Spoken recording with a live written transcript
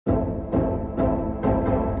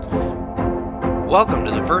Welcome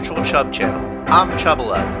to the Virtual Chub channel. I'm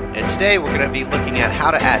Chubbalub, and today we're going to be looking at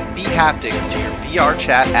how to add Bhaptics to your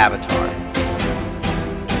VRChat avatar.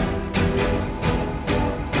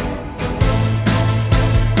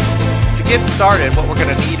 To get started, what we're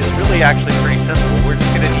going to need is really actually pretty simple. We're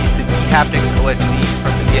just going to need the Bhaptics OSC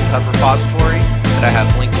from the GitHub repository that I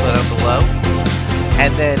have linked down below.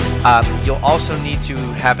 And then you'll also need to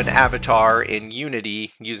have an avatar in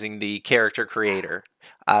Unity using the character creator.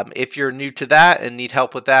 If you're new to that and need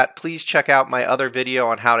help with that, please check out my other video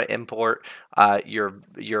on how to import your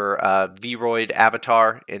Vroid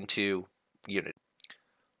avatar into Unity.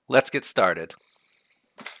 Let's get started.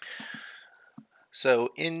 So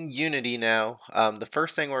in Unity now, the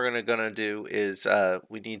first thing we're gonna do is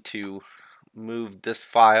we need to move this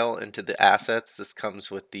file into the assets. This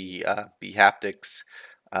comes with the Bhaptics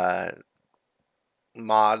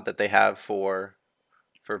mod that they have for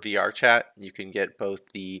VRChat. You can get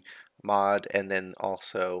both the mod and then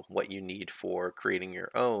also what you need for creating your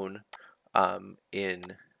own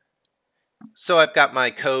So I've got my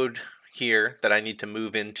code here that I need to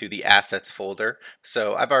move into the assets folder.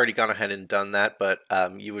 So I've already gone ahead and done that, but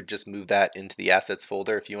you would just move that into the assets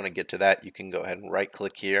folder. If you want to get to that, you can go ahead and right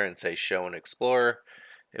click here and say show in Explorer.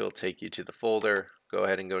 It will take you to the folder. Go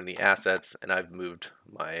ahead and go to the assets, and I've moved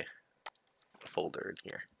my folder in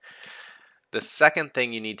here. The second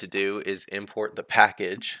thing you need to do is import the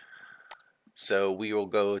package. So we will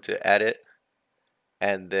go to Edit,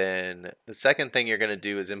 and then the second thing you're going to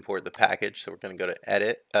do is import the package. So we're going to go to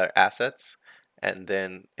Edit, Assets, and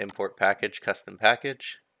then Import Package, Custom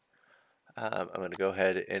Package. I'm going to go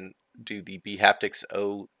ahead and do the Bhaptics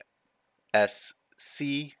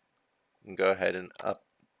OSC, and go ahead and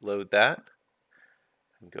upload that,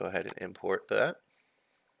 and go ahead and import that.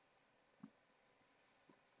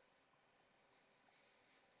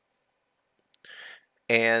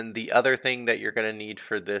 And the other thing that you're going to need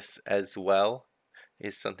for this as well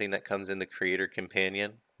is something that comes in the Creator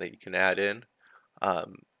Companion that you can add in.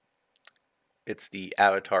 It's the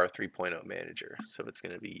Avatar 3.0 Manager. So it's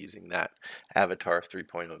going to be using that Avatar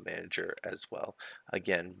 3.0 Manager as well.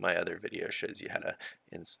 Again, my other video shows you how to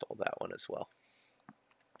install that one as well.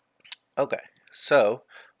 Okay, so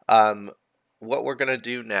what we're going to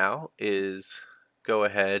do now is go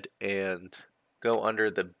ahead and go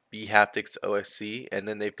under the Bhaptics OSC, and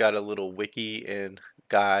then they've got a little wiki and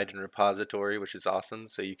guide and repository, which is awesome.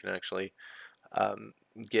 So you can actually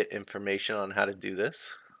get information on how to do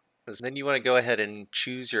this. And then you want to go ahead and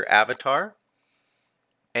choose your avatar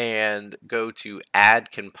and go to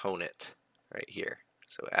Add Component right here.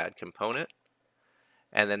 So Add Component,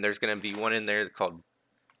 and then there's going to be one in there called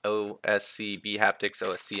OSC Bhaptics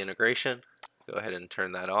OSC Integration. Go ahead and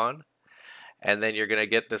turn that on. And then you're going to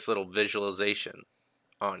get this little visualization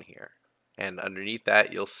on here, and underneath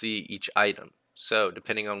that you'll see each item. So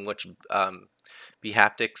depending on which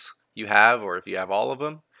Bhaptics you have, or if you have all of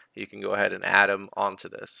them, you can go ahead and add them onto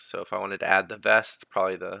this. So if I wanted to add the vest,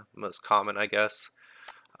 probably the most common, I guess,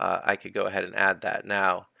 I could go ahead and add that.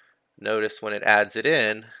 Now notice when it adds it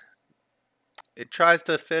in, it tries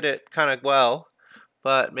to fit it kind of well,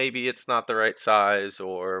 but maybe it's not the right size,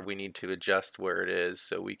 or we need to adjust where it is.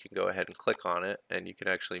 So we can go ahead and click on it, and you can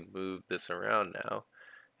actually move this around now,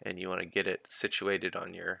 and you want to get it situated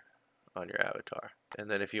on your avatar. And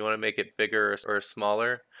then if you want to make it bigger or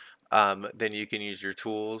smaller, then you can use your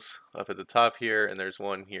tools up at the top here, and there's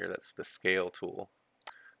one here that's the scale tool.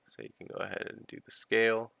 So you can go ahead and do the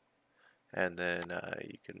scale, and then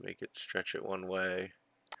you can make it stretch it one way.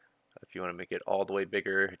 If you want to make it all the way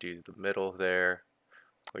bigger, do the middle there,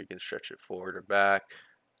 or you can stretch it forward or back.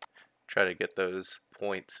 Try to get those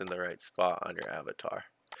points in the right spot on your avatar.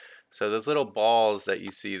 So those little balls that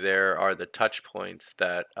you see there are the touch points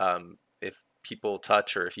that if people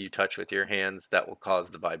touch, or if you touch with your hands, that will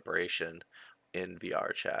cause the vibration in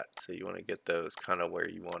VRChat. So you want to get those kind of where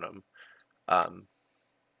you want them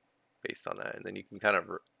based on that. And then you can kind of,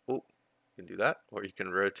 you can do that, or you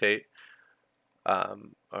can rotate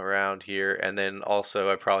around here. And then also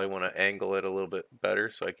I probably want to angle it a little bit better,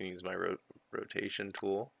 so I can use my rotation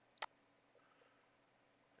tool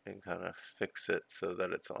and kind of fix it so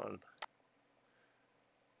that it's on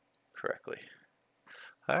correctly.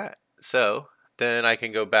 Alright, so then I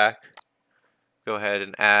can go back, go ahead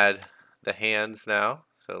and add the hands now.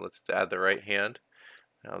 So let's add the right hand.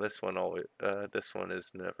 Now this one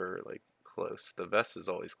is never like close. The vest is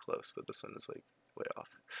always close, but this one is like way off.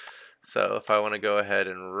 So if I want to go ahead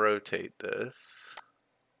and rotate this,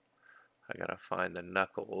 I gotta find the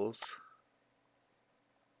knuckles.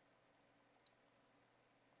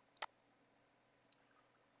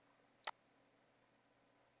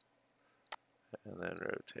 And then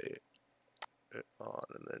rotate. it on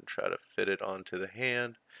and then try to fit it onto the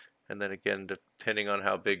hand. And then again, depending on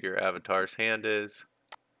how big your avatar's hand is,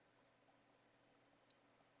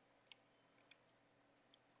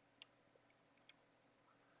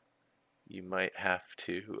 you might have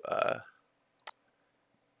to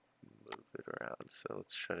move it around. So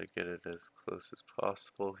let's try to get it as close as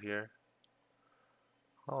possible here.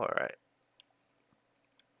 All right.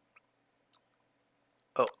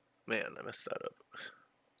 Oh man, I messed that up.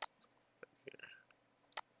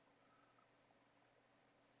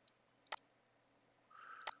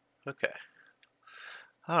 Okay.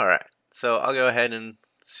 All right. So I'll go ahead and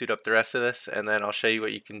suit up the rest of this, and then I'll show you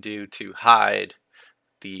what you can do to hide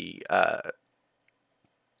the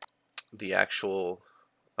actual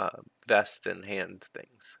vest and hand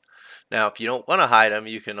things. Now, if you don't want to hide them,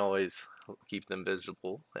 you can always keep them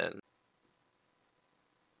visible. And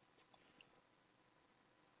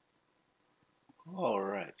all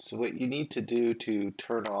right, so what you need to do to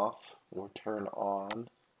turn off or turn on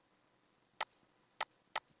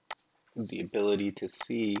the ability to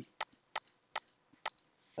see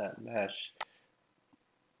that mesh.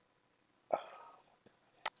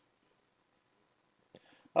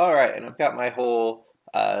 All right, and I've got my whole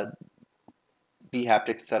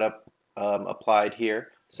Bhaptics setup applied here.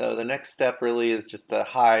 So the next step really is just to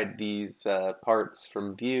hide these parts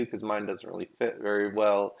from view because mine doesn't really fit very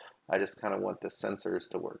well. I just kind of want the sensors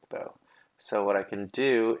to work though. So what I can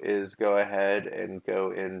do is go ahead and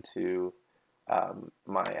go into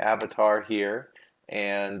my avatar here,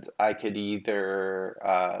 and I could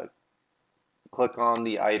either click on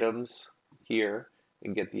the items here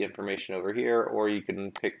and get the information over here, or you can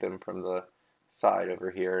pick them from the side over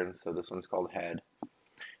here, and so this one's called head.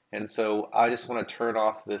 And so I just want to turn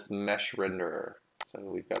off this mesh renderer. So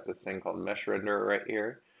we've got this thing called mesh renderer right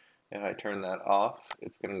here. If I turn that off,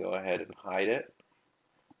 it's going to go ahead and hide it.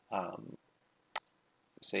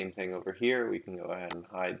 Same thing over here. We can go ahead and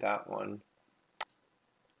hide that one.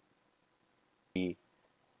 We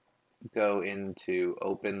go into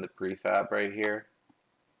open the prefab right here.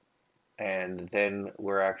 And then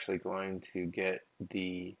we're actually going to get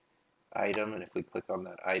the item, and if we click on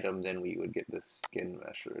that item, then we would get this skin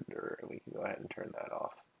mesh renderer, and we can go ahead and turn that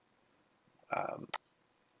off.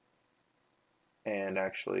 And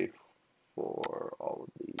actually, for all of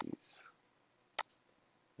these,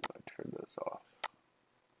 I'm going to turn those off.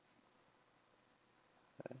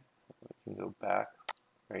 Okay. We can go back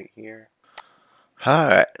right here.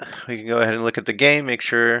 Alright, we can go ahead and look at the game, make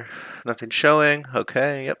sure nothing's showing.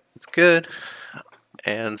 Okay, yep, it's good.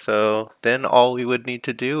 And so then all we would need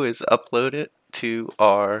to do is upload it to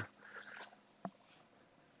our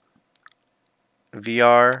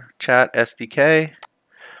VRChat SDK.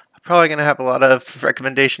 I'm probably going to have a lot of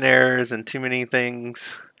recommendation errors and too many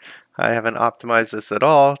things. I haven't optimized this at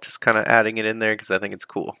all, just kind of adding it in there because I think it's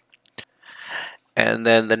cool. And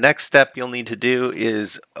then the next step you'll need to do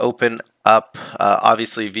is open up,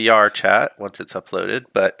 obviously, VRChat once it's uploaded,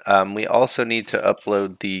 but we also need to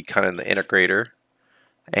upload the kind of the integrator.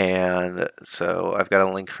 And so I've got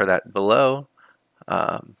a link for that below.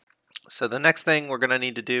 So the next thing we're going to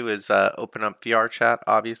need to do is open up VRChat,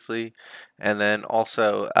 obviously, and then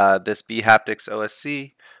also this Bhaptics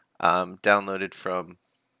OSC downloaded from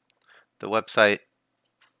the website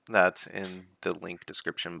that's in the link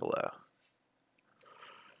description below.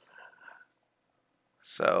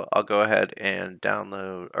 So I'll go ahead and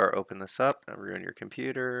download or open this up and ruin your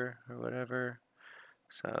computer or whatever.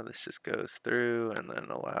 So this just goes through and then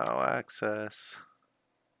allow access.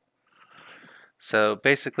 So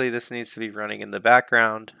basically this needs to be running in the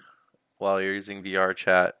background while you're using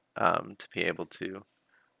VRChat to be able to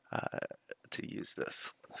use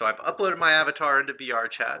this. So I've uploaded my avatar into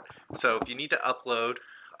VRChat. So if you need to upload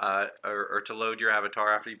or to load your avatar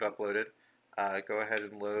after you've uploaded, go ahead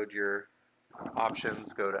and load your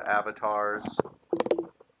options, go to avatars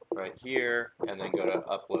right here, and then go to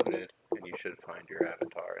uploaded, and you should find your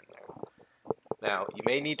avatar in there. Now, you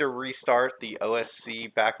may need to restart the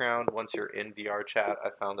OSC background once you're in VRChat. I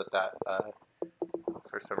found that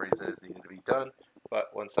for some reason is needed to be done,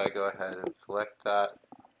 but once I go ahead and select that,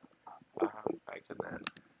 I can then.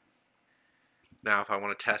 Now, if I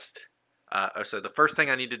want to test, so the first thing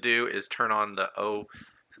I need to do is turn on the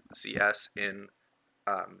OCS in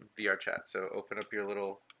VRChat. So open up your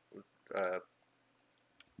little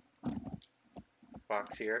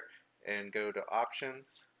box here and go to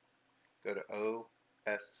options, go to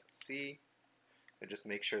OSC, and just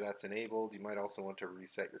make sure that's enabled. You might also want to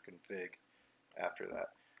reset your config after that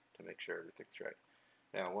to make sure everything's right.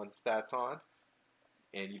 Now once that's on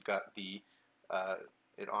and you've got the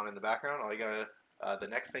it on in the background, all you gotta the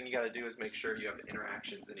next thing you gotta do is make sure you have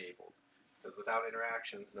interactions enabled. because without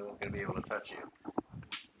interactions, no one's going to be able to touch you,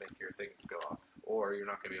 make your things go off, or you're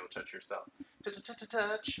not going to be able to touch yourself.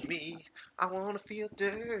 Touch me, I want to feel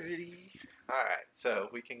dirty. Alright, so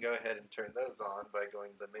we can go ahead and turn those on by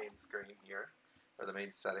going to the main screen here, or the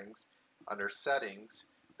main settings. Under settings,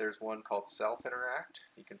 there's one called Self Interact.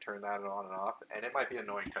 You can turn that on and off, and it might be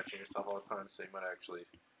annoying touching yourself all the time, so you might actually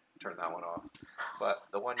turn that one off. But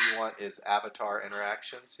the one you want is Avatar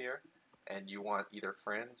Interactions here, and you want either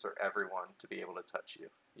friends or everyone to be able to touch you.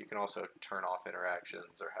 You can also turn off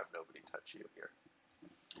interactions or have nobody touch you here.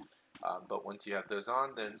 But once you have those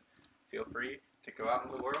on, then feel free to go out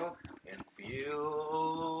in the world and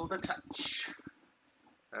feel the touch.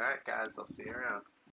 Alright guys, I'll see you around.